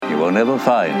You will never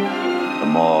find a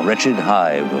more wretched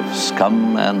hive of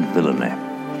scum and villainy.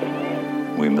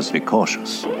 We must be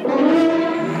cautious.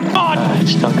 Oh,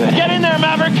 it's no good. Get in there,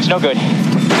 Maverick. It's no good.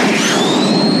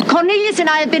 Cornelius and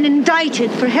I have been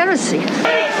indicted for heresy.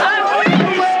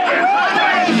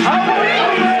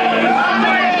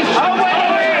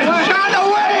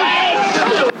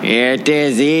 It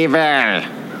is evil.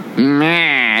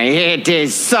 It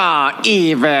is so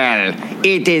evil.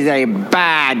 It is a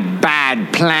bad,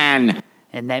 bad plan.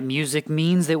 And that music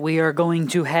means that we are going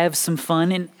to have some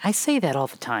fun. And I say that all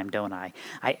the time, don't I?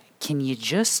 Can you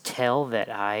just tell that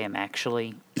I am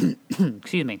actually,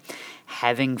 excuse me,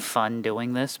 having fun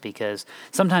doing this? Because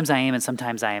sometimes I am and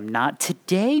sometimes I am not.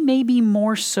 Today, maybe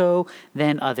more so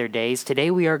than other days.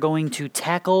 Today we are going to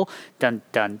tackle, dun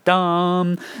dun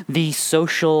dun, the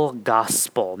social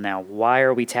gospel. Now, why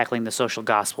are we tackling the social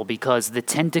gospel? Because the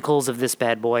tentacles of this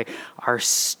bad boy are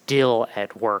still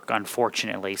at work,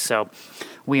 unfortunately. So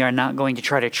we are not going to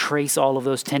try to trace all of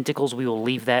those tentacles. We will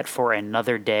leave that for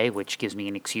another day, which gives me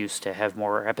an excuse to have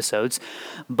more episodes.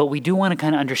 But we do want to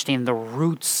kind of understand the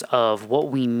roots of what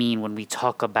we mean when we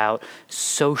talk about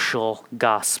social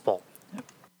gospel.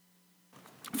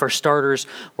 For starters,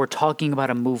 we're talking about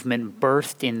a movement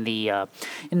birthed in the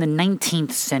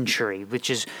 19th century, which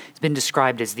has been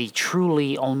described as the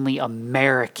truly only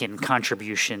American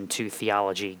contribution to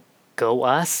theology. Go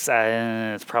us?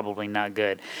 It's probably not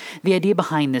good. The idea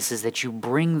behind this is that you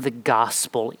bring the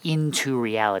gospel into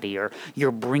reality, or you're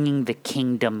bringing the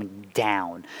kingdom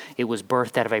down. It was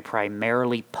birthed out of a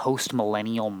primarily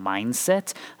post-millennial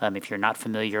mindset. If you're not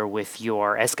familiar with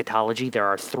your eschatology, there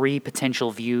are three potential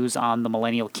views on the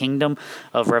millennial kingdom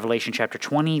of Revelation chapter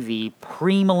 20. The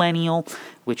premillennial,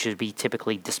 which would be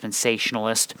typically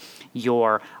dispensationalist,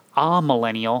 your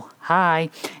amillennial,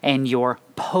 and your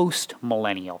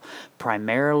post-millennial.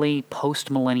 Primarily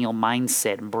post-millennial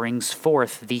mindset brings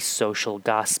forth the social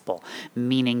gospel,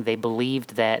 meaning they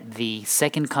believed that the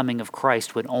second coming of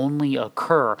Christ would only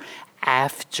occur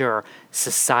after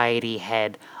society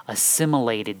had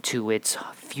assimilated to its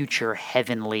future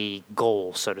heavenly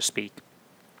goal, so to speak.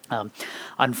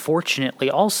 Unfortunately,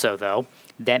 also, though,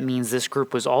 that means this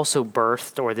group was also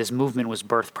birthed, or this movement was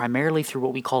birthed primarily through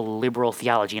what we call liberal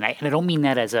theology. And I don't mean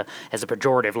that as a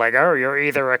pejorative, like, oh, you're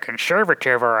either a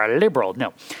conservative or a liberal.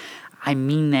 No. I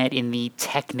mean that in the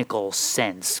technical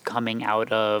sense, coming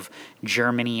out of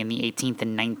Germany in the 18th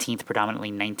and 19th,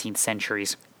 predominantly 19th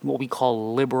centuries, what we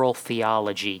call liberal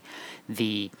theology,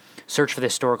 the search for the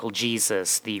historical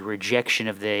Jesus, the rejection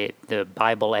of the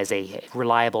Bible as a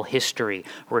reliable history,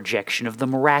 rejection of the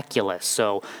miraculous.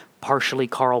 So partially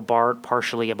Karl Barth,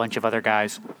 partially a bunch of other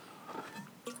guys,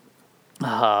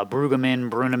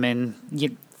 Brueggemann,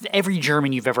 every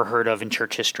German you've ever heard of in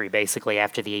church history, basically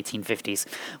after the 1850s,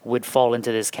 would fall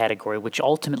into this category, which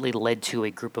ultimately led to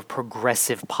a group of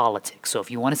progressive politics. So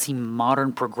if you want to see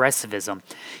modern progressivism,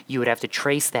 you would have to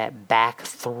trace that back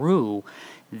through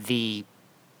the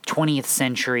 20th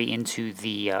century into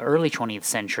the early 20th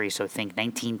century, so think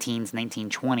 19-teens,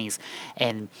 1920s,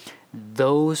 and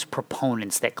those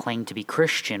proponents that claim to be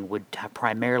Christian would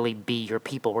primarily be your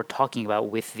people we're talking about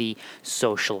with the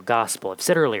social gospel. I've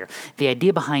said earlier, the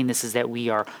idea behind this is that we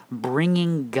are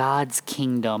bringing God's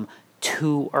kingdom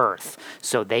to earth.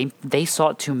 So they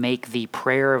sought to make the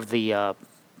prayer of the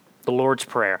Lord's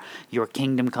Prayer, your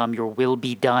kingdom come, your will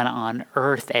be done on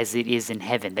earth as it is in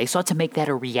heaven. They sought to make that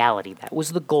a reality. That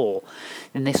was the goal.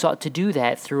 And they sought to do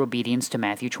that through obedience to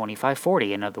Matthew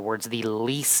 25:40. In other words, the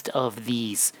least of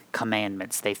these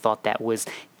commandments. They thought that was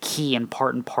key and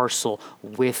part and parcel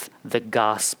with the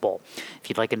gospel. If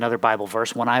you'd like another Bible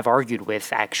verse, one I've argued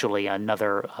with actually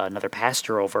another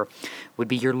pastor over would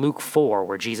be your Luke 4,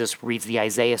 where Jesus reads the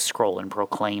Isaiah scroll and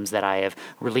proclaims that I have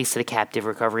released to the captive,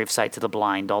 recovery of sight to the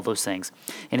blind, all those things.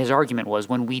 And his argument was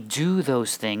when we do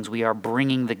those things, we are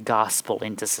bringing the gospel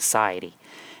into society.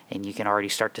 And you can already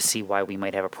start to see why we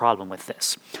might have a problem with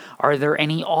this. Are there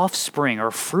any offspring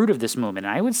or fruit of this movement?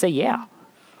 And I would say, yeah.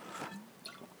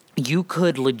 You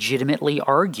could legitimately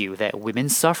argue that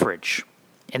women's suffrage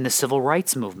and the civil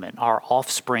rights movement are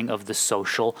offspring of the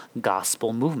social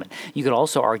gospel movement. You could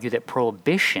also argue that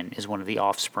prohibition is one of the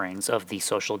offsprings of the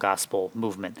social gospel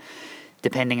movement.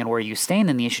 Depending on where you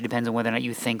stand, and the issue depends on whether or not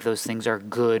you think those things are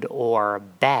good or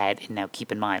bad. And now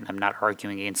keep in mind, I'm not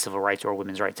arguing against civil rights or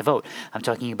women's right to vote. I'm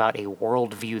talking about a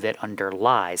worldview that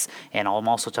underlies. And I'm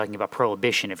also talking about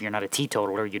prohibition. If you're not a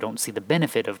teetotaler, you don't see the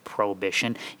benefit of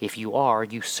prohibition. If you are,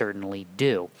 you certainly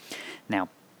do. Now,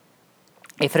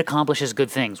 if it accomplishes good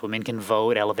things, women can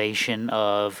vote, elevation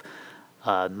of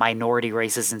minority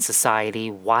races in society.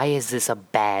 Why is this a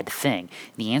bad thing?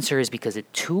 The answer is because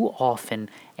it too often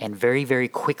and very, very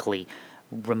quickly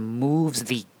removes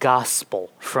the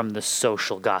gospel from the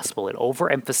social gospel. It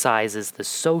overemphasizes the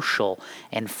social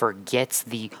and forgets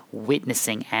the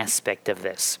witnessing aspect of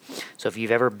this. So if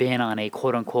you've ever been on a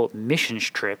quote-unquote missions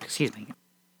trip,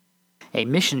 a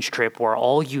missions trip where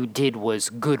all you did was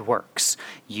good works.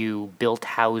 You built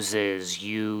houses,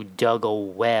 you dug a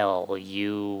well,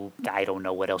 I don't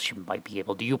know what else you might be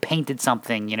able to do. You painted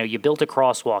something, you built a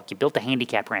crosswalk, you built a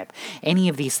handicap ramp, any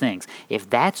of these things. If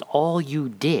that's all you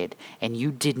did and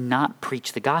you did not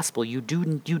preach the gospel, you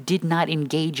did not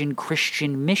engage in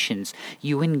Christian missions.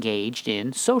 You engaged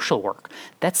in social work.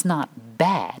 That's not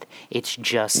bad. It's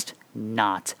just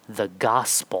not the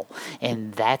gospel.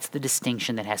 And that's the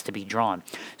distinction that has to be drawn.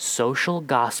 Social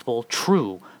gospel,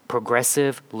 true,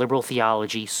 progressive, liberal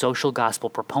theology, social gospel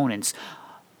proponents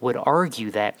would argue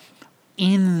that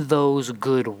in those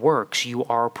good works you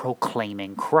are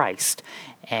proclaiming Christ.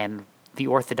 And the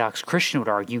Orthodox Christian would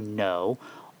argue, no,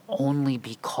 only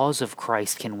because of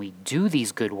Christ can we do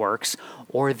these good works,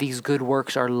 or these good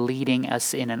works are leading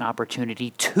us in an opportunity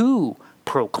to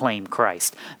proclaim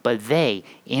Christ. But they,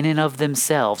 in and of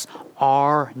themselves,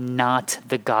 are not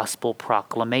the gospel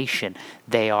proclamation.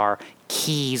 They are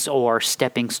keys or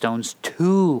stepping stones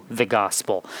to the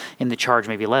gospel, and the charge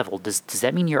may be leveled. Does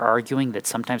that mean you're arguing that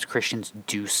sometimes Christians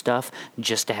do stuff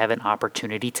just to have an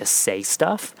opportunity to say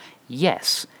stuff?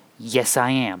 Yes. Yes, I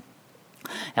am.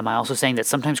 Am I also saying that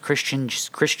sometimes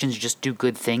Christians just do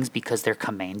good things because they're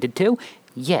commanded to?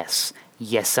 Yes.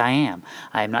 Yes, I am.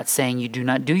 I am not saying you do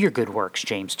not do your good works.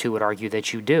 James 2 would argue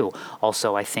that you do.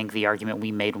 Also, I think the argument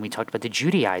we made when we talked about the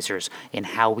Judaizers and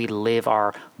how we live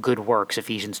our good works,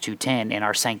 Ephesians 2:10, and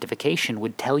our sanctification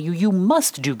would tell you you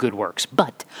must do good works,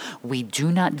 but we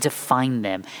do not define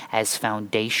them as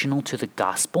foundational to the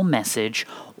gospel message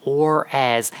or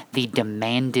as the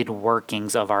demanded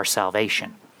workings of our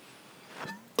salvation.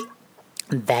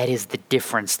 That is the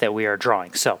difference that we are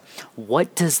drawing. So,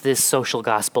 what does this social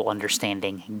gospel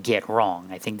understanding get wrong?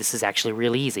 I think this is actually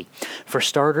really easy. For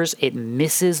starters, it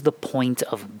misses the point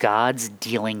of God's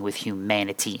dealing with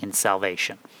humanity in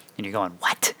salvation. And you're going,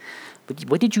 what?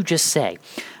 What did you just say?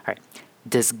 All right.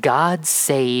 Does God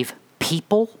save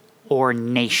people or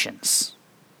nations?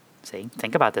 See,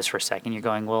 think about this for a second. You're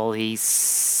going, well, he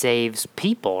saves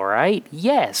people, right?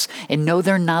 Yes. And no,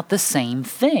 they're not the same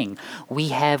thing. We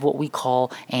have what we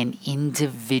call an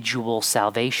individual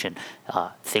salvation.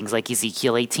 Things like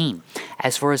Ezekiel 18.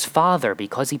 As for his father,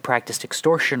 because he practiced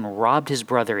extortion, robbed his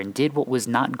brother, and did what was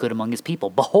not good among his people,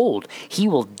 behold, he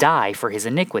will die for his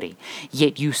iniquity.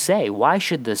 Yet you say, why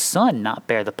should the son not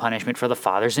bear the punishment for the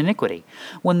father's iniquity?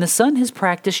 When the son has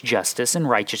practiced justice and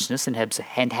righteousness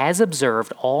and has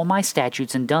observed all my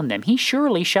statutes and done them, he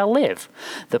surely shall live.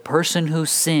 The person who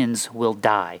sins will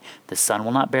die. The son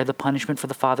will not bear the punishment for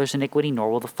the father's iniquity,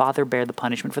 nor will the father bear the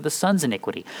punishment for the son's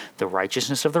iniquity. The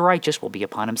righteousness of the righteous will be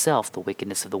upon himself. The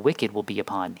wickedness of the wicked will be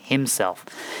upon himself.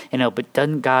 But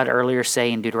doesn't God earlier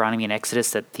say in Deuteronomy and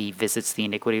Exodus that he visits the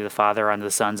iniquity of the father on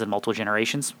the sons in multiple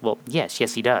generations? Well, yes,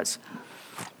 he does.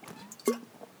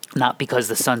 Not because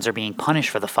the sons are being punished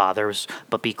for the fathers,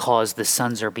 but because the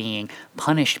sons are being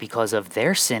punished because of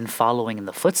their sin following in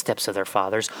the footsteps of their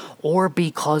fathers, or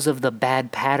because of the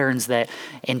bad patterns that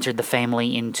entered the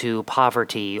family into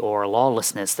poverty or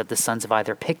lawlessness that the sons have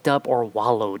either picked up or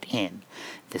wallowed in.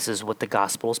 This is what the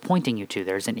gospel is pointing you to.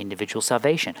 There's an individual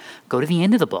salvation. Go to the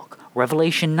end of the book,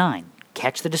 Revelation 9.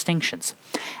 Catch the distinctions.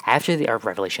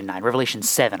 Revelation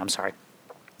 7,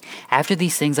 After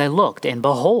these things I looked, and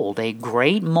behold, a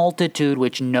great multitude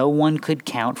which no one could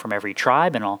count, from every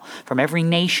tribe and from every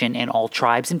nation and all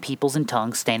tribes and peoples and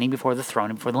tongues, standing before the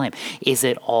throne and before the Lamb. Is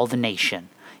it all the nation?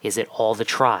 Is it all the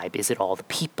tribe? Is it all the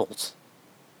peoples?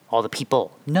 All the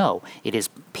people? No, it is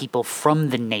people from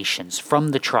the nations, from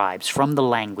the tribes, from the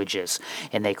languages,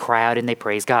 and they cry out and they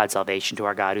praise God. Salvation to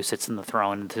our God who sits on the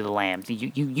throne and to the Lamb.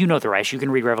 You know the rest. You can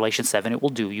read Revelation 7. It will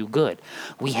do you good.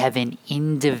 We have an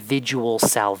individual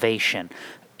salvation.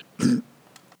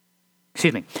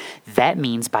 Excuse me. That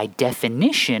means, by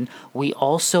definition, we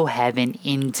also have an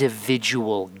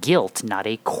individual guilt, not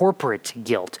a corporate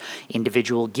guilt.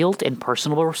 Individual guilt and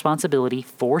personal responsibility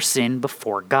for sin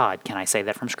before God. Can I say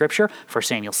that from Scripture? 1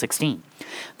 Samuel 16.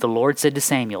 The Lord said to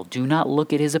Samuel, do not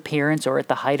look at his appearance or at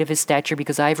the height of his stature,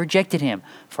 because I have rejected him.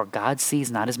 For God sees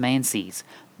not as man sees.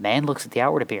 Man looks at the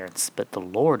outward appearance, but the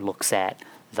Lord looks at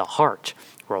the heart.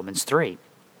 Romans 3.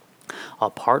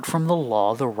 Apart from the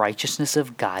law, the righteousness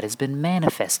of God has been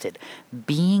manifested,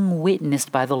 being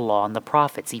witnessed by the law and the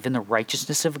prophets, even the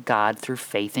righteousness of God through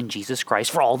faith in Jesus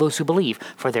Christ for all those who believe,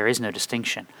 for there is no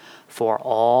distinction. For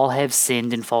all have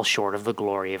sinned and fall short of the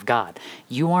glory of God.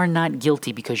 You are not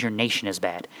guilty because your nation is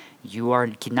bad. You are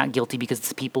not guilty because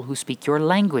the people who speak your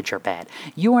language are bad.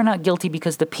 You are not guilty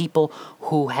because the people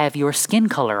who have your skin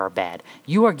color are bad.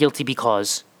 You are guilty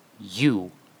because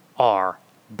you are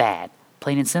bad.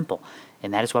 Plain and simple.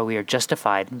 And that is why we are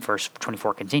justified, verse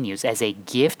 24 continues, as a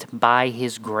gift by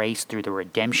his grace through the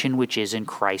redemption which is in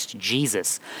Christ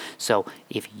Jesus. So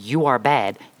if you are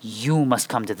bad, you must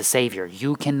come to the Savior.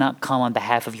 You cannot come on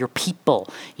behalf of your people.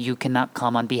 You cannot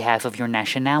come on behalf of your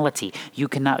nationality. You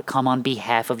cannot come on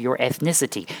behalf of your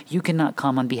ethnicity. You cannot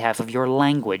come on behalf of your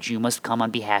language. You must come on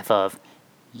behalf of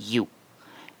you.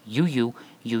 You.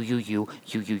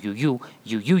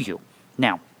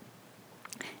 Now,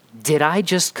 did I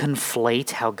just conflate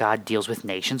how God deals with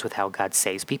nations with how God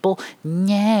saves people?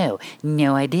 No,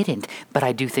 I didn't. But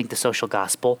I do think the social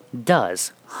gospel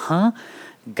does.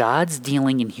 God's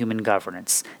dealing in human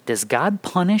governance. Does God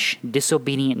punish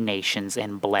disobedient nations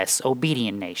and bless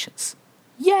obedient nations?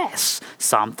 Yes.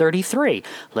 Psalm 33.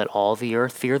 Let all the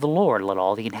earth fear the Lord. Let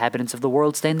all the inhabitants of the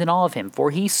world stand in awe of him.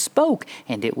 For he spoke,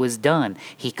 and it was done.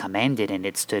 He commanded, and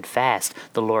it stood fast.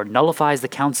 The Lord nullifies the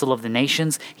counsel of the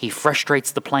nations. He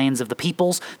frustrates the plans of the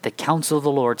peoples. The counsel of the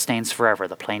Lord stands forever,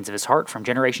 the plans of his heart from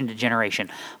generation to generation.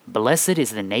 Blessed is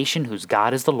the nation whose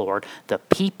God is the Lord, the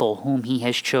people whom he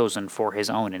has chosen for his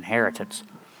own inheritance.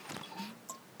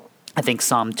 I think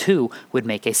Psalm 2 would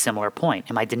make a similar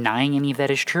point. Am I denying any of that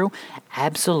is true?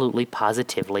 Absolutely,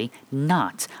 positively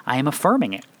not. I am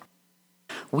affirming it.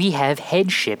 We have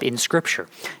headship in Scripture.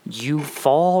 You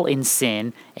fall in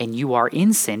sin, and you are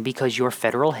in sin because your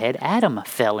federal head Adam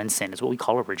fell in sin. It's what we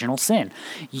call original sin.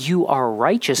 You are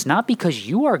righteous not because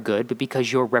you are good, but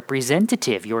because your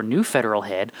representative, your new federal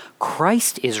head,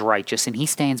 Christ, is righteous, and he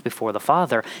stands before the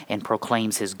Father and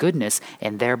proclaims his goodness,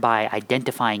 and thereby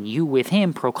identifying you with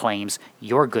him proclaims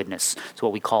your goodness. It's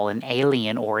what we call an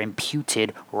alien or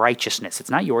imputed righteousness. It's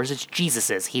not yours, it's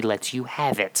Jesus's. He lets you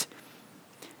have it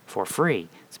for free.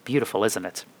 It's beautiful, isn't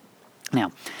it?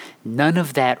 Now, none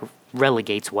of that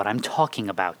relegates what I'm talking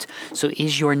about. So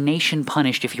is your nation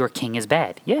punished if your king is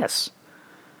bad? Yes.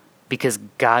 Because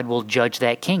God will judge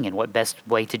that king. And what best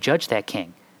way to judge that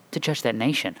king? To judge that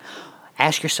nation.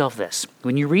 Ask yourself this.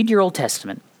 When you read your Old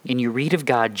Testament, and you read of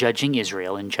God judging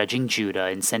Israel and judging Judah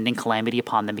and sending calamity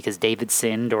upon them because David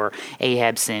sinned or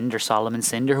Ahab sinned or Solomon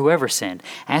sinned or whoever sinned,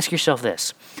 ask yourself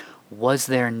this. Was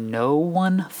there no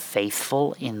one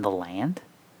faithful in the land?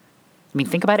 I mean,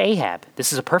 think about Ahab.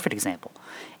 This is a perfect example.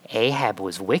 Ahab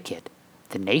was wicked.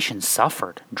 The nation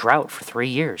suffered drought for 3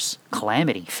 years,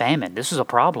 calamity, famine. This was a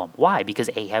problem. Why? Because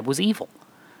Ahab was evil.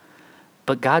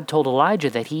 But God told Elijah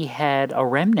that he had a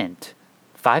remnant,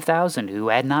 5,000 who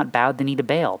had not bowed the knee to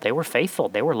Baal. They were faithful.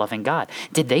 They were loving God.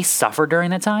 Did they suffer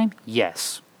during that time?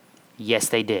 Yes. Yes,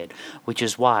 they did, which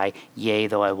is why, yea,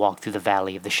 though I walk through the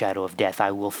valley of the shadow of death,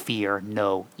 I will fear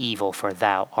no evil, for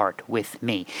thou art with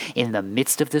me. In the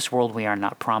midst of this world, we are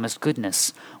not promised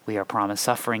goodness. We are promised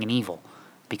suffering and evil,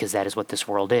 because that is what this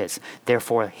world is.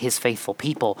 Therefore, his faithful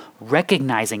people,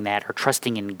 recognizing that, are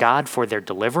trusting in God for their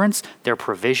deliverance, their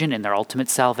provision, and their ultimate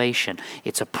salvation.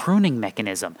 It's a pruning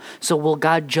mechanism. So will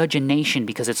God judge a nation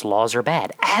because its laws are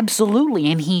bad? Absolutely,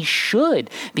 and he should,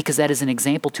 because that is an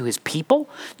example to his people,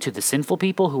 to the sinful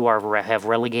people who have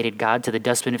relegated God to the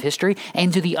dustbin of history,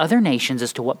 and to the other nations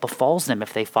as to what befalls them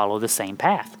if they follow the same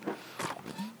path.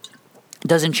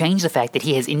 Doesn't change the fact that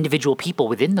he has individual people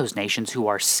within those nations who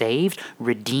are saved,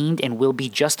 redeemed, and will be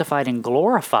justified and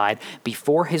glorified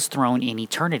before his throne in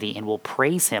eternity and will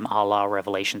praise him, a la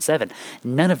Revelation 7.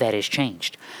 None of that has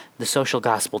changed. The social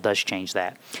gospel does change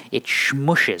that. It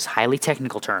smushes, highly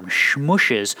technical term,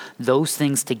 smushes those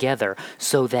things together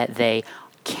so that they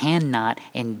cannot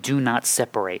and do not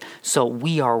separate. So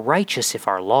we are righteous if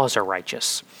our laws are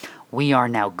righteous. We are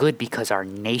now good because our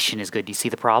nation is good. Do you see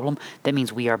the problem? That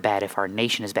means we are bad if our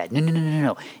nation is bad.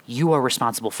 No. You are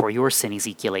responsible for your sin,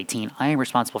 Ezekiel 18. I am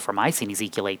responsible for my sin,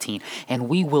 Ezekiel 18. And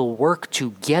we will work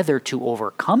together to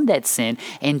overcome that sin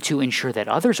and to ensure that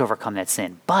others overcome that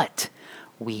sin. But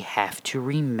we have to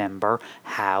remember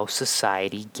how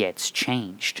society gets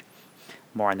changed.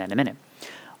 More on that in a minute.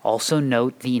 Also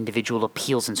note the individual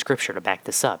appeals in Scripture to back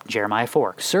this up. Jeremiah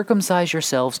 4, circumcise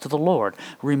yourselves to the Lord,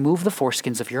 remove the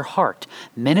foreskins of your heart,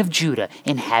 men of Judah,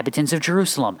 inhabitants of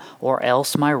Jerusalem, or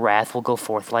else my wrath will go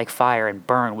forth like fire and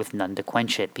burn with none to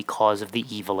quench it because of the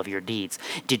evil of your deeds.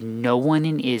 Did no one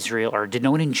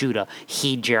in Judah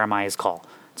heed Jeremiah's call?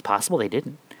 It's possible they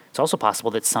didn't. It's also possible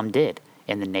that some did,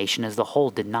 and the nation as the whole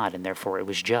did not, and therefore it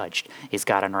was judged. Is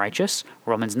God unrighteous?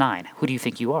 Romans 9. Who do you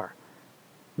think you are?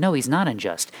 No, he's not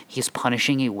unjust. He is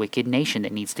punishing a wicked nation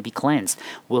that needs to be cleansed.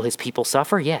 Will his people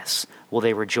suffer? Yes. Will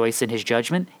they rejoice in his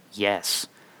judgment? Yes.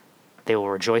 They will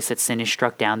rejoice that sin is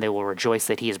struck down. They will rejoice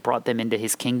that he has brought them into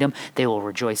his kingdom. They will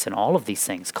rejoice in all of these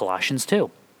things. Colossians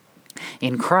 2.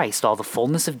 In Christ, all the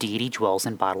fullness of deity dwells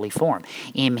in bodily form.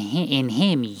 In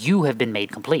him, you have been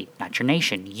made complete, not your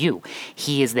nation, you.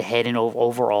 He is the head and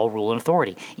over all rule and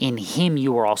authority. In him,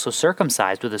 you are also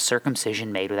circumcised with a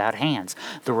circumcision made without hands,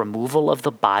 the removal of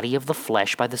the body of the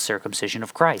flesh by the circumcision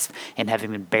of Christ, and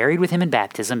having been buried with him in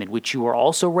baptism, in which you are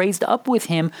also raised up with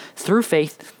him through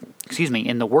faith,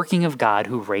 in the working of God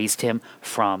who raised him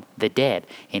from the dead,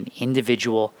 in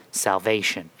individual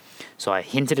salvation. So I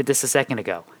hinted at this a second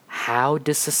ago. How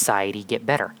does society get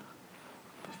better?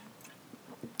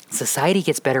 Society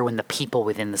gets better when the people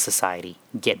within the society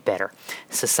get better.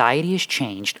 Society is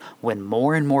changed when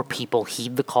more and more people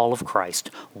heed the call of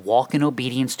Christ, walk in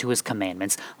obedience to his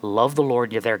commandments, love the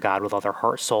Lord their God with all their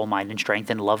heart, soul, mind, and strength,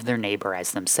 and love their neighbor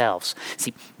as themselves.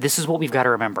 See, this is what we've got to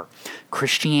remember.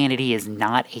 Christianity is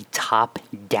not a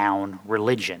top-down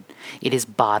religion. It is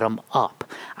bottom-up.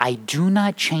 I do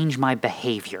not change my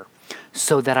behavior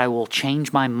so that I will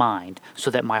change my mind so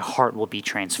that my heart will be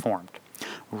transformed.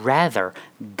 Rather,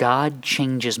 God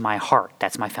changes my heart,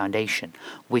 that's my foundation,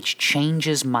 which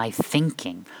changes my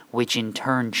thinking, which in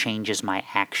turn changes my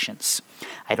actions.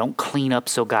 I don't clean up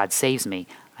so God saves me,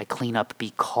 I clean up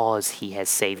because he has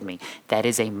saved me. That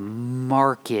is a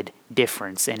marked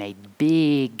difference and a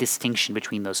big distinction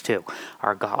between those two.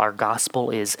 Our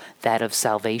gospel is that of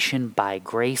salvation by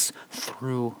grace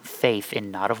through faith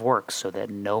and not of works, so that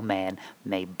no man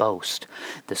may boast.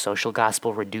 The social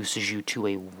gospel reduces you to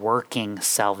a working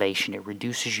salvation. It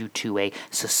reduces you to a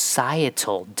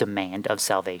societal demand of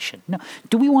salvation. No.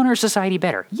 Do we want our society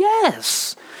better?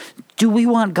 Yes. Do we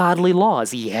want godly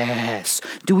laws? Yes.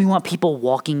 Do we want people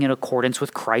walking in accordance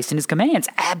with Christ and his commands?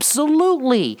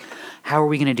 Absolutely. How are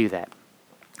we going to do that?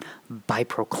 By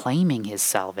proclaiming his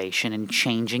salvation and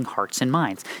changing hearts and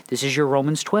minds. This is your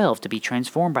Romans 12, to be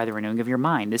transformed by the renewing of your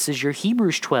mind. This is your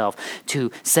Hebrews 12,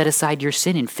 to set aside your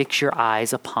sin and fix your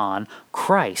eyes upon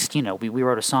Christ. You know, we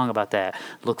wrote a song about that.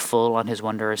 Look full on his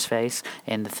wondrous face,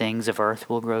 and the things of earth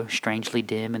will grow strangely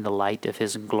dim in the light of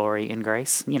his glory and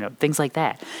grace. You know, things like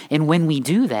that. And when we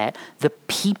do that, the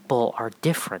people are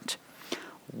different.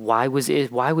 Why was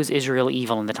Israel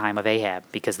evil in the time of Ahab?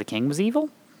 Because the king was evil?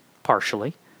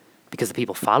 Partially. Because the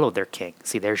people followed their king.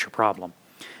 See, there's your problem.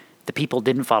 The people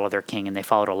didn't follow their king, and they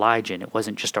followed Elijah, and it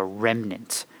wasn't just a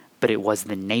remnant, but it was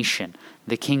the nation.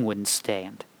 The king wouldn't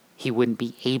stand. He wouldn't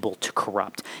be able to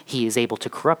corrupt. He is able to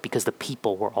corrupt because the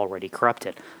people were already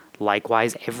corrupted.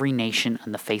 Likewise, every nation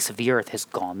on the face of the earth has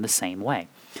gone the same way.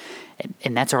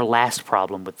 And that's our last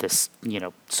problem with this,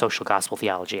 social gospel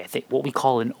theology. I think what we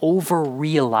call an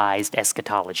over-realized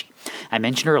eschatology. I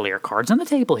mentioned earlier, cards on the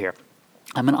table here.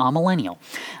 I'm an amillennial.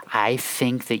 I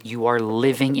think that you are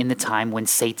living in the time when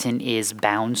Satan is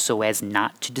bound so as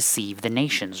not to deceive the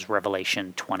nations,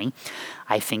 Revelation 20.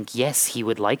 I think, yes, he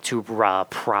would like to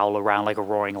prowl around like a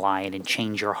roaring lion and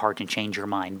change your heart and change your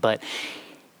mind, but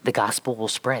the gospel will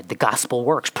spread. The gospel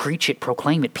works. Preach it,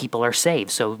 proclaim it, people are saved.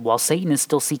 So while Satan is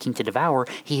still seeking to devour,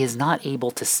 he is not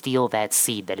able to steal that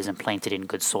seed that is implanted in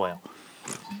good soil,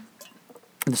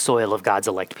 the soil of God's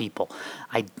elect people.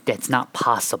 That's not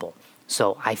possible.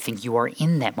 So I think you are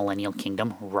in that millennial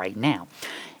kingdom right now.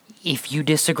 If you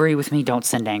disagree with me, don't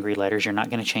send angry letters. You're not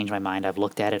going to change my mind. I've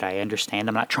looked at it. I understand.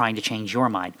 I'm not trying to change your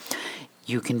mind.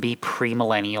 You can be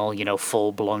premillennial,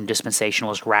 full-blown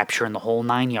dispensationalist, rapture in the whole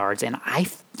 9 yards, and I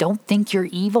don't think you're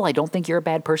evil. I don't think you're a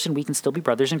bad person. We can still be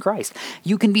brothers in Christ.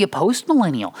 You can be a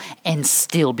post-millennial and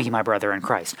still be my brother in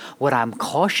Christ. What I'm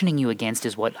cautioning you against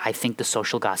is what I think the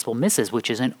social gospel misses, which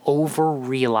is an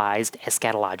over-realized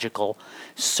eschatological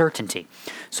certainty.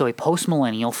 So a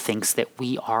post-millennial thinks that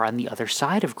we are on the other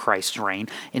side of Christ's reign,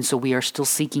 and so we are still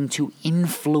seeking to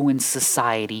influence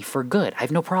society for good. I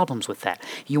have no problems with that.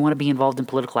 You want to be involved in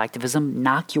political activism?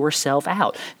 Knock yourself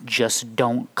out. Just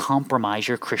don't compromise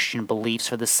your Christian beliefs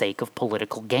for the sake of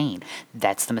political gain.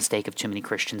 That's the mistake of too many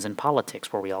Christians in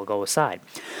politics, where we all go aside.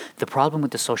 The problem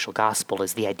with the social gospel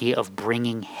is the idea of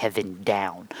bringing heaven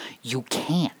down. You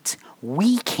can't.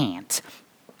 We can't.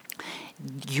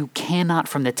 You cannot,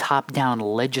 from the top down,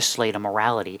 legislate a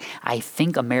morality. I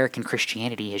think American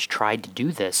Christianity has tried to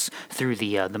do this through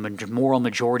the moral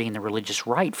majority and the religious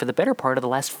right for the better part of the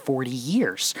last 40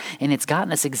 years. And it's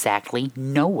gotten us exactly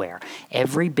nowhere.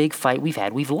 Every big fight we've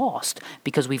had, we've lost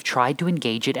because we've tried to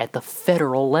engage it at the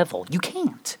federal level. You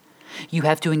can't. You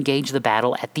have to engage the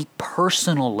battle at the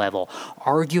personal level,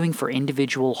 arguing for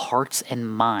individual hearts and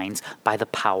minds by the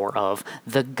power of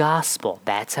the gospel.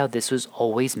 That's how this was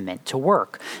always meant to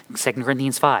work. 2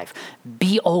 Corinthians 5,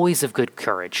 be always of good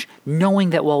courage, knowing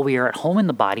that while we are at home in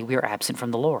the body, we are absent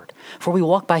from the Lord. For we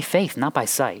walk by faith, not by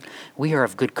sight. We are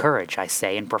of good courage, I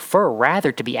say, and prefer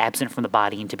rather to be absent from the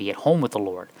body and to be at home with the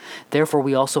Lord. Therefore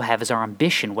we also have as our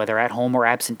ambition, whether at home or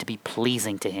absent, to be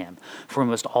pleasing to him. For we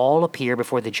must all appear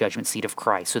before the judgment seat of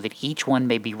Christ, so that each one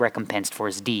may be recompensed for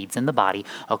his deeds in the body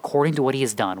according to what he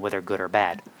has done, whether good or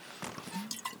bad.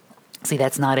 See,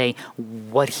 that's not a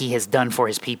what he has done for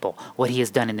his people, what he has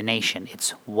done in the nation.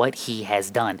 It's what he has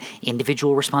done.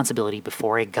 Individual responsibility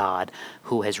before a God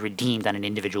who has redeemed on an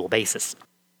individual basis.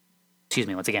 Excuse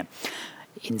me, once again.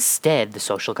 Instead, the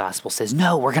social gospel says,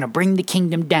 no, we're going to bring the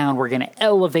kingdom down. We're going to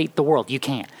elevate the world. You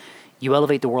can't. You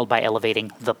elevate the world by elevating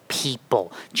the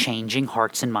people, changing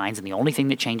hearts and minds. And the only thing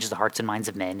that changes the hearts and minds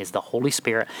of men is the Holy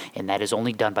Spirit, and that is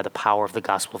only done by the power of the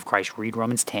gospel of Christ. Read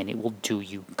Romans 10. It will do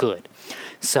you good.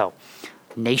 So,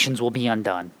 nations will be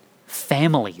undone.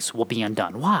 Families will be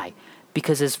undone. Why?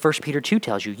 Because as 1 Peter 2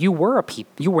 tells you, you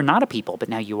were not a people, but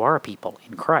now you are a people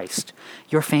in Christ.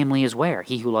 Your family is where?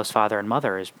 He who loves father and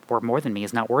mother is more than me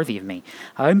is not worthy of me.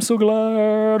 I'm so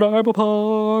glad I'm a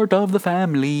part of the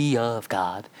family of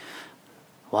God.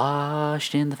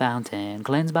 Washed in the fountain,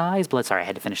 cleansed by his blood. Sorry, I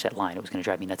had to finish that line. It was going to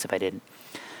drive me nuts if I didn't.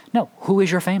 No, who is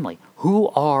your family? Who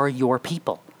are your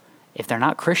people? If they're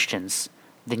not Christians,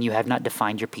 then you have not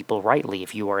defined your people rightly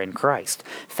if you are in Christ.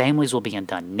 Families will be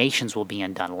undone. Nations will be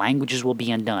undone. Languages will be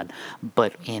undone.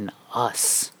 But in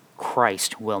us,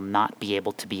 Christ will not be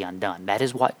able to be undone. That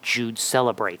is what Jude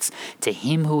celebrates. To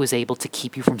him who is able to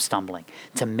keep you from stumbling,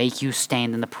 to make you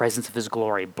stand in the presence of his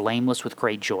glory, blameless with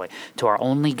great joy. To our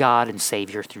only God and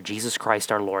Savior, through Jesus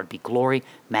Christ our Lord, be glory,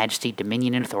 majesty,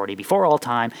 dominion, and authority before all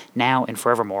time, now and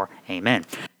forevermore. Amen.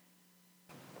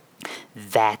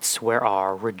 That's where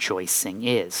our rejoicing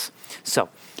is. So,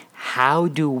 how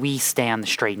do we stay on the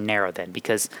straight and narrow then?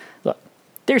 Because, look,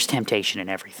 there's temptation in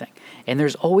everything. And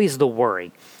there's always the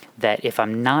worry that if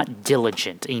I'm not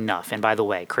diligent enough, and by the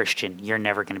way, Christian, you're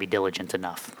never going to be diligent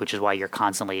enough, which is why you're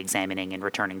constantly examining and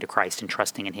returning to Christ and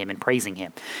trusting in him and praising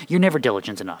him. You're never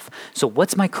diligent enough. So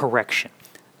what's my correction?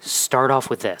 Start off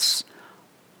with this.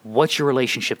 What's your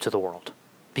relationship to the world?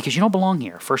 Because you don't belong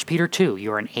here. 1 Peter 2,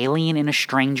 you're an alien and a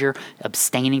stranger,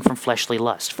 abstaining from fleshly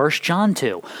lust. 1 John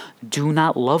 2, do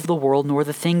not love the world nor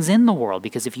the things in the world,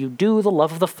 because if you do, the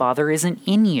love of the Father isn't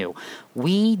in you.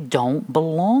 We don't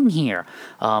belong here.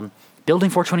 Building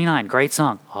 429, great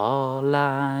song. All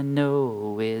I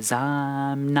know is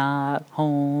I'm not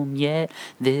home yet.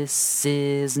 This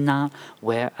is not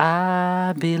where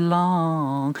I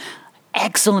belong.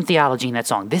 Excellent theology in that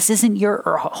song. This isn't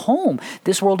your home.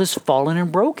 This world is fallen and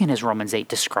broken, as Romans 8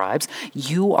 describes.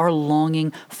 You are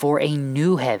longing for a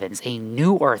new heavens, a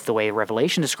new earth, the way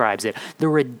Revelation describes it, the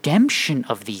redemption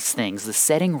of these things, the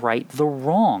setting right the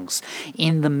wrongs.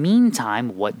 In the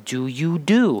meantime, what do?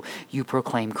 You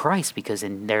proclaim Christ, because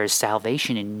there is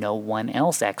salvation in no one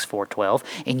else, Acts 4:12.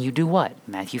 And you do what?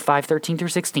 Matthew 5:13 through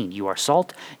 16. You are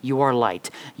salt, you are light.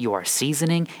 You are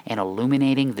seasoning and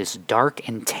illuminating this dark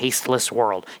and tasteless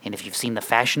world. And if you've seen the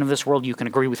fashion of this world, you can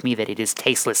agree with me that it is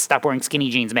tasteless. Stop wearing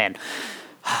skinny jeans, man.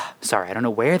 Sorry, I don't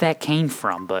know where that came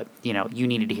from, but, you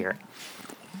needed to hear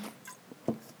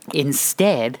it.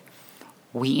 Instead,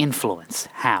 we influence.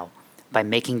 How? By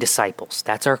making disciples.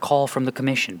 That's our call from the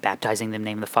commission, baptizing them in the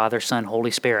name of the Father, Son, Holy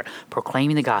Spirit,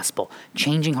 proclaiming the gospel,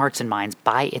 changing hearts and minds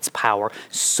by its power,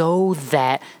 so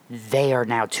that they are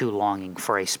now too longing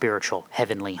for a spiritual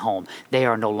heavenly home. They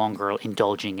are no longer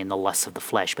indulging in the lusts of the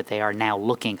flesh, but they are now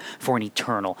looking for an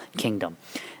eternal kingdom.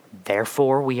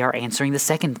 Therefore, we are answering the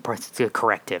second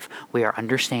corrective. We are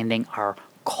understanding our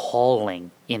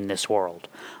calling in this world.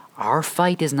 Our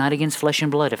fight is not against flesh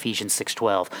and blood, Ephesians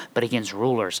 6:12, but against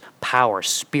rulers, powers,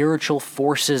 spiritual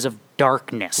forces of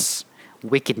darkness,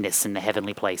 wickedness in the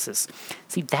heavenly places.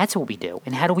 See, that's what we do.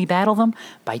 And how do we battle them?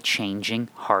 By changing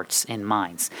hearts and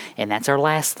minds. And that's our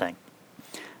last thing.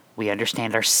 We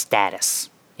understand our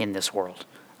status in this world.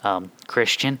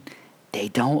 Christian, they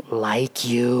don't like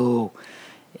you.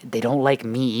 They don't like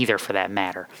me either, for that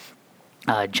matter.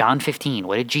 John 15,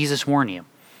 what did Jesus warn you?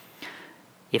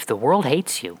 If the world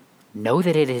hates you, know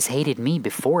that it has hated me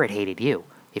before it hated you.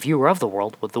 If you were of the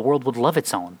world would love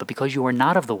its own. But because you are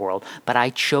not of the world, but I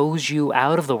chose you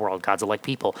out of the world, God's elect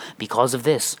people, because of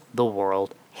this, the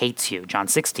world hates you. John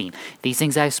 16, these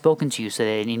things I have spoken to you, so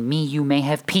that in me you may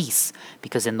have peace,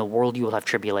 because in the world you will have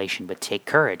tribulation. But take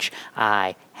courage,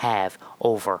 I have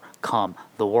overcome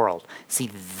the world. See,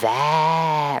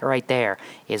 that right there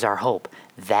is our hope.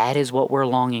 That is what we're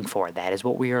longing for. That is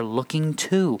what we are looking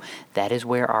to. That is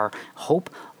where our hope,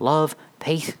 love,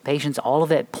 patience, all of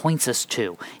that points us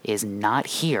to, is not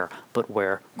here, but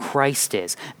where Christ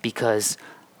is, because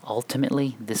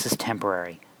ultimately this is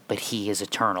temporary, but he is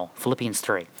eternal. Philippians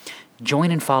 3.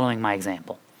 Join in following my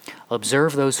example.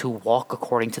 Observe those who walk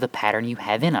according to the pattern you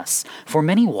have in us. For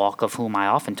many walk, of whom I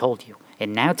often told you,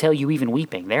 and now tell you even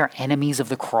weeping, they are enemies of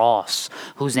the cross,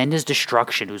 whose end is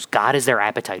destruction, whose God is their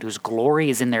appetite, whose glory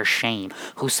is in their shame,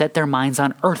 who set their minds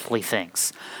on earthly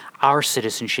things. Our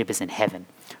citizenship is in heaven,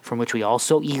 from which we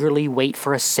also eagerly wait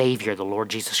for a Savior, the Lord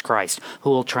Jesus Christ,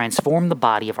 who will transform the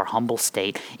body of our humble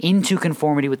state into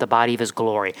conformity with the body of his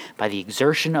glory by the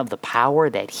exertion of the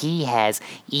power that he has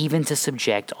even to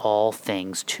subject all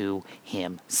things to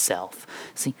himself.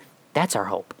 See, that's our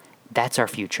hope. That's our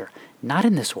future. Not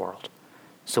in this world.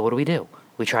 So what do?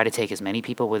 We try to take as many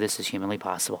people with us as humanly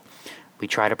possible. We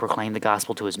try to proclaim the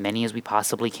gospel to as many as we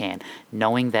possibly can,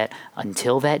 knowing that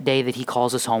until that day that he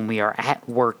calls us home, we are at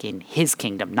work in his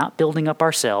kingdom, not building up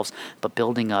ourselves, but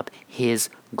building up his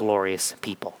glorious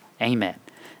people. Amen.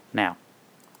 Now,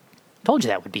 told you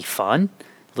that would be fun.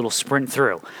 Little sprint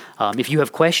through. If you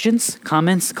have questions,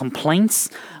 comments, complaints,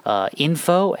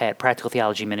 info at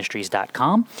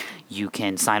practicaltheologyministries.com. You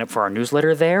can sign up for our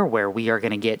newsletter there, where we are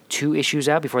going to get 2 issues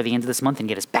out before the end of this month and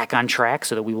get us back on track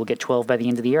so that we will get 12 by the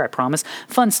end of the year, I promise.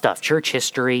 Fun stuff, church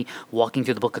history, walking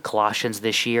through the book of Colossians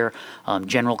this year,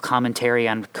 general commentary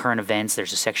on current events.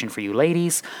 There's a section for you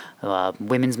ladies,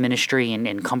 women's ministry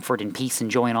and comfort and peace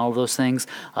and joy and all of those things.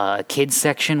 A kids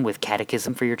section with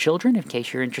catechism for your children, in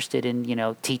case you're interested in,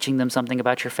 teaching them something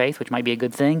about your faith, which might be a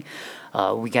good thing.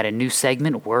 We got a new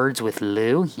segment, Words with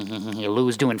Lou. Lou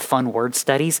is doing fun word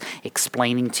studies,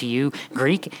 explaining to you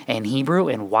Greek and Hebrew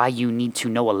and why you need to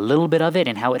know a little bit of it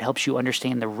and how it helps you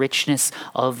understand the richness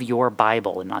of your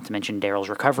Bible, and not to mention Daryl's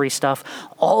recovery stuff.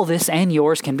 All this and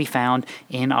yours can be found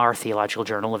in our theological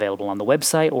journal, available on the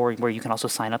website, or where you can also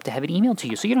sign up to have it emailed to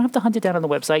you. So you don't have to hunt it down on the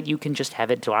website. You can just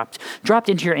have it dropped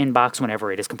into your inbox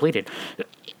whenever it is completed.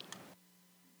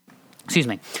 Excuse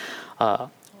me.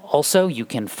 Also, you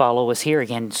can follow us here.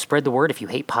 Again, spread the word. If you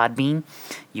hate Podbean,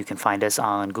 you can find us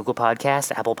on Google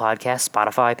Podcasts, Apple Podcasts,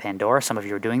 Spotify, Pandora. Some of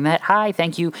you are doing that. Hi,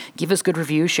 thank you. Give us good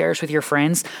reviews. Share us with your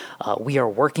friends. We are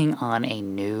working on a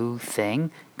new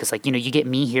thing. Because, you get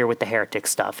me here with the heretic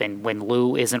stuff. And when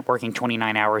Lou isn't working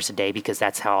 29 hours a day, because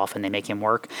that's how often they make him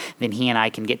work, then he and I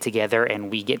can get together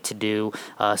and we get to do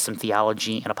some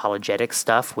theology and apologetic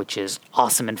stuff, which is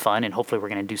awesome and fun. And hopefully we're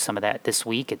going to do some of that this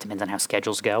week. It depends on how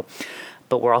schedules go.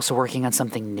 But we're also working on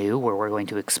something new where we're going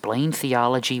to explain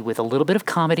theology with a little bit of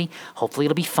comedy. Hopefully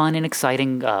it'll be fun and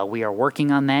exciting. We are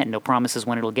working on that. No promises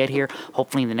when it'll get here.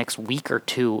 Hopefully in the next week or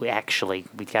 2, actually.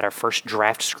 We've got our first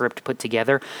draft script put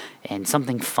together, and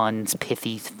something fun,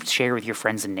 pithy, share with your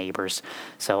friends and neighbors.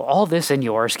 So all this and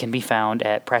yours can be found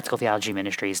at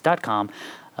practicaltheologyministries.com.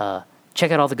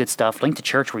 Check out all the good stuff. Link to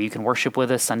church where you can worship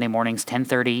with us Sunday mornings,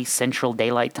 10:30 Central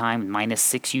Daylight Time,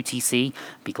 -6 UTC.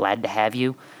 Be glad to have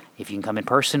you. If you can come in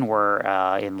person, we're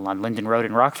on Linden Road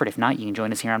in Rockford. If not, you can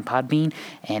join us here on Podbean.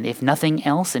 And if nothing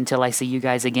else, until I see you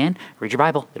guys again, read your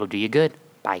Bible. It'll do you good.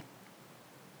 Bye.